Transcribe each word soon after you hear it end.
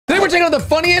checking out the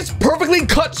funniest, perfectly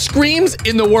cut screams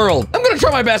in the world. I'm gonna try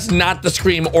my best not to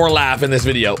scream or laugh in this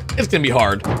video. It's gonna be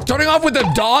hard. Starting off with a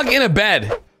dog in a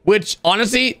bed, which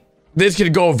honestly, this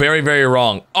could go very, very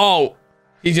wrong. Oh,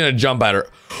 he's gonna jump at her.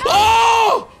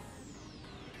 Oh!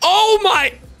 Oh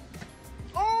my!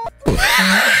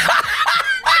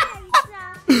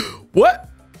 What?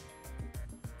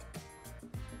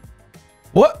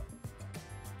 What?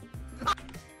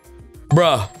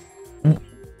 Bruh.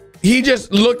 He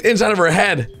just looked inside of her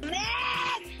head.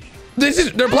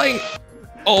 They're playing.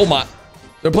 Oh my.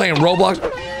 They're playing Roblox.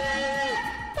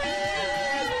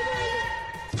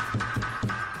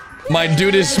 My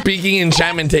dude is speaking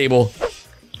enchantment table.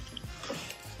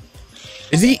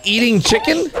 Is he eating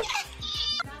chicken?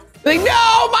 Like,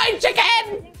 no, my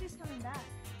chicken!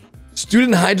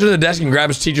 Student hides under the desk and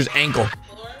grabs teacher's ankle.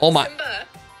 Oh my.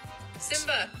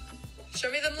 Simba, show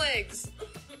me them legs.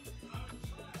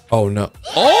 Oh no.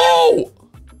 Oh!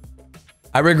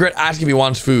 I regret asking if he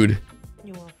wants food.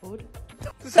 You want food?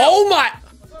 Oh my!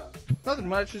 Nothing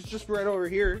much. It's just right over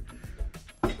here.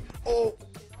 Oh,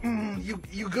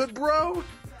 you good, bro?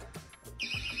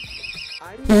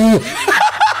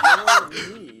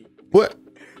 What?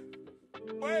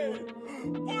 Wait,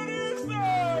 what is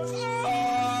this?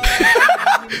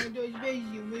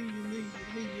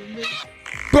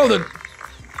 Bro, did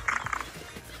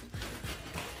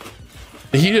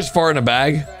he just fart in a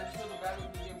bag?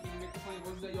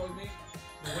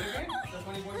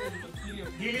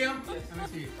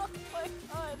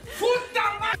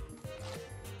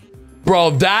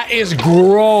 Bro, that is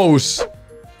gross.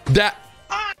 Did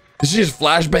she just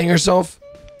flashbang herself?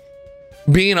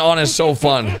 Being on is so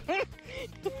fun.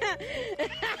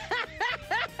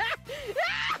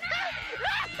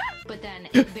 But then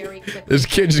very quickly. This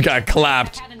kid just got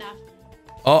clapped.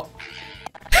 Oh.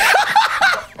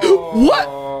 What?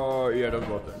 Oh, yeah, don't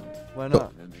go up there. Why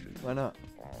not? Why not?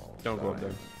 Don't go up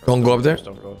there. Don't go up there?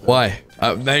 Don't go up there. Why?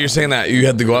 Now you're saying that you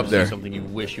had to go up there. Something you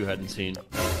wish you hadn't seen.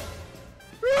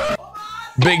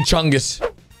 Big Chungus.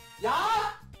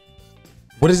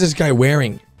 What is this guy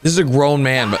wearing? This is a grown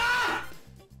man, but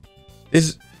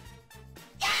this.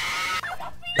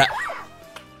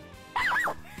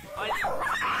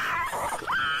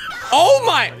 Oh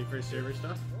my!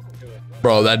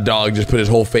 Bro, that dog just put his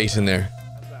whole face in there.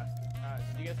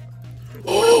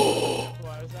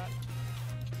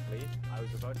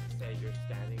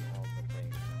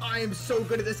 I am so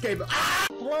good at this game.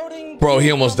 Bro,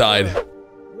 he almost died.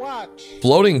 Watch.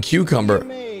 Floating cucumber.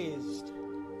 Amazed.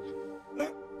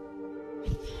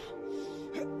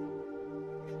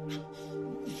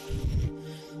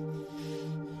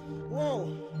 Whoa.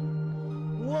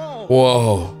 Whoa.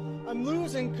 Whoa. I'm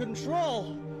losing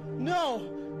control. No.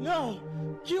 No.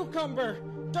 Cucumber.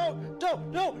 Don't.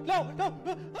 No.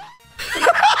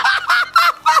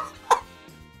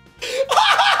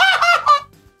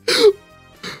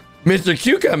 Mr.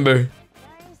 Cucumber.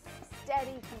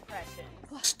 Steady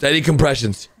compressions. Steady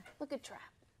compressions. Look at Trap.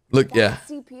 Look, yeah.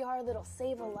 CPR that'll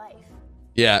save a life.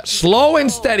 Yeah. Slow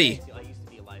and steady.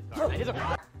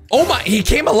 Oh my, he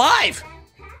came alive.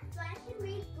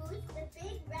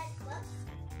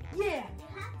 Yeah.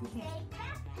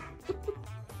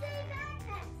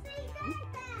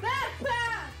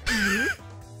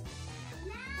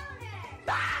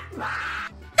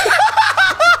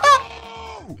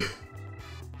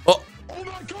 Oh. Oh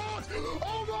my god!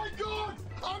 Oh my god!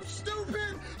 I'm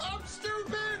stupid!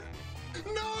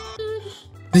 No!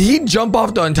 Did he jump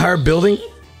off the entire building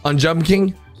on Jump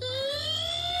King?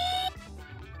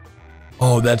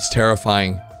 Oh, that's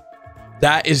terrifying.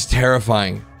 That is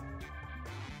terrifying.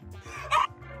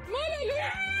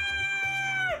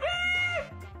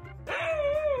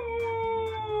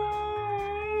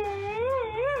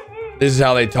 This is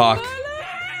how they talk.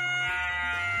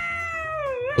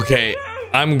 Okay,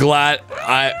 I'm glad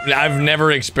I've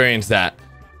never experienced that.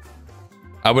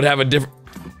 I would have a different.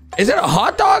 Is it a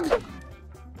hot dog?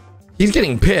 He's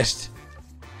getting pissed.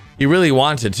 He really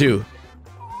wants it too.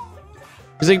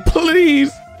 He's like,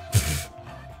 please.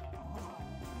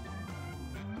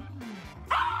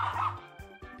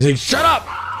 He's like, shut up!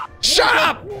 Shut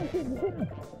up!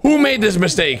 Who made this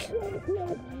mistake?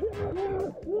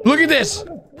 Look at this.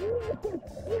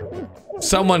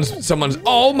 Someone's.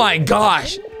 Oh my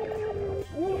gosh!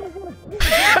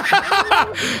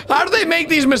 How do they make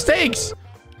these mistakes?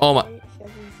 Oh my!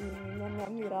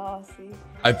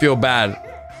 I feel bad.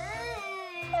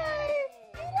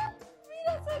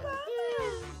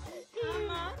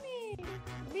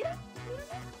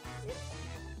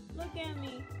 Look at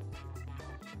me.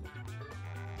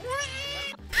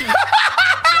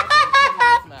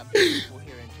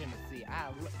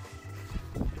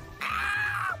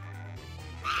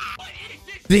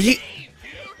 Did he?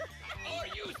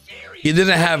 He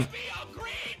didn't have.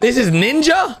 This is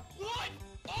Ninja?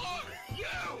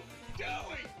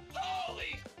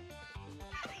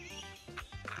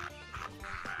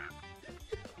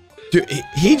 Dude,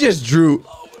 he just drew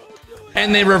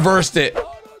and they reversed it.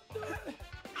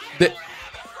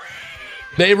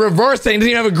 They reversed it and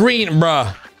didn't even have a green,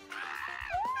 bruh.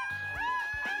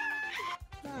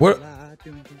 What?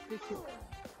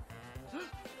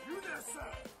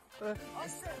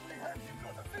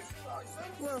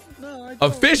 A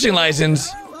fishing license?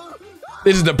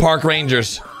 This is the park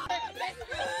rangers.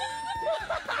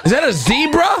 Is that a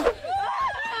zebra?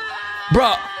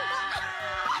 Bruh.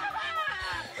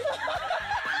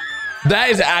 That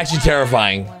is actually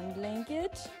terrifying. One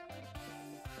blanket.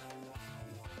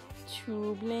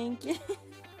 Two blankets.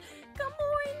 Come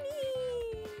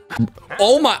on.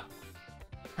 Oh my.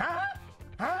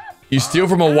 You steal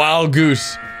from a wild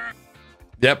goose.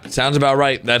 Yep, sounds about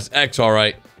right. That's X, all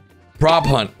right. Prop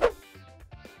hunt.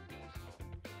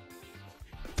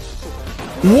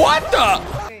 What the?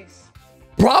 Face.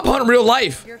 Prop hunt real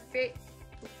life. Your face.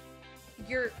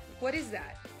 What is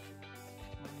that?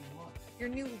 Your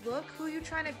new look? What are you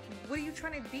trying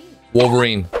to be?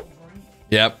 Wolverine.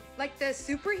 Yep. Like the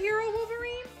superhero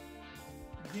Wolverine?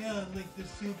 Yeah, like the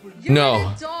super. You're No.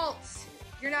 an adult.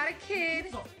 You're not a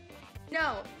kid.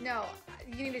 No.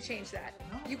 You need to change that.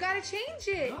 You gotta change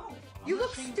it. No, You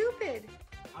look stupid.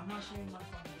 I'm not showing my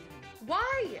fucking video.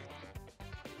 Why?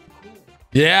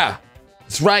 Yeah.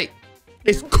 That's right.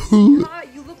 It's cool. God,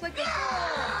 you look like a.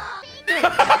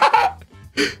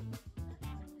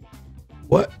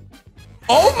 What?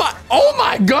 Oh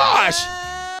my gosh.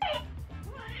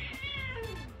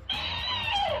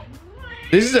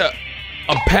 This is a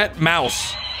pet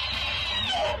mouse.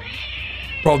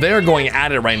 Bro, they are going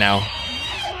at it right now.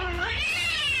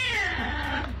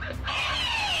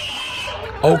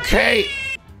 Okay.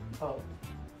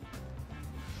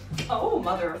 Oh,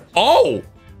 mother. Oh.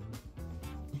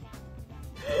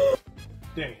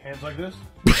 Dang, hands like this.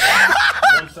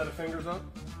 One set of fingers up.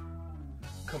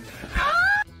 Come here.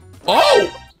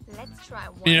 Oh. Let's try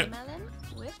Yeah. watermelon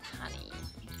with honey.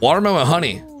 Watermelon with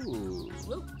honey. Ooh.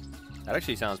 That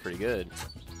actually sounds pretty good.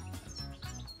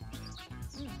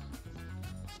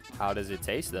 How does it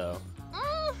taste though?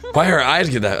 Why her eyes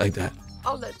get that like that?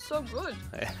 Oh, that's so good.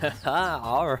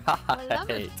 All love right.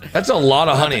 it. That's a lot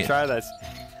of honey. Try this.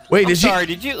 Wait, I'm did sorry,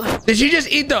 did you? she just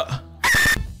eat the?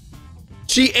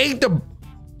 She ate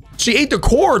the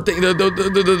core thing.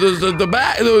 The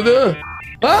back.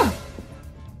 Ah.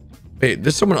 Wait,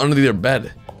 there's someone under their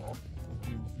bed.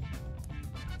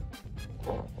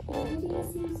 Why do you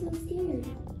seem so scared?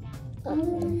 All I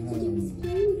wanted to do was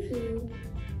play with you.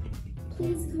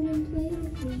 Please come and play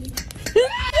with me.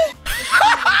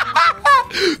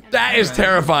 That is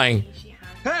terrifying.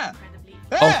 Ah,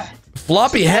 Oh,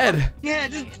 floppy head. yeah,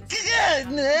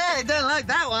 I don't like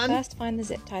that one. First, find the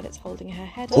zip tie that's holding her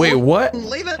head. Wait, what?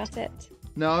 Leave it. Cut it.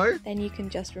 No. Then you can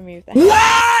just remove the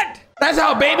What? That's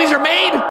how babies are made?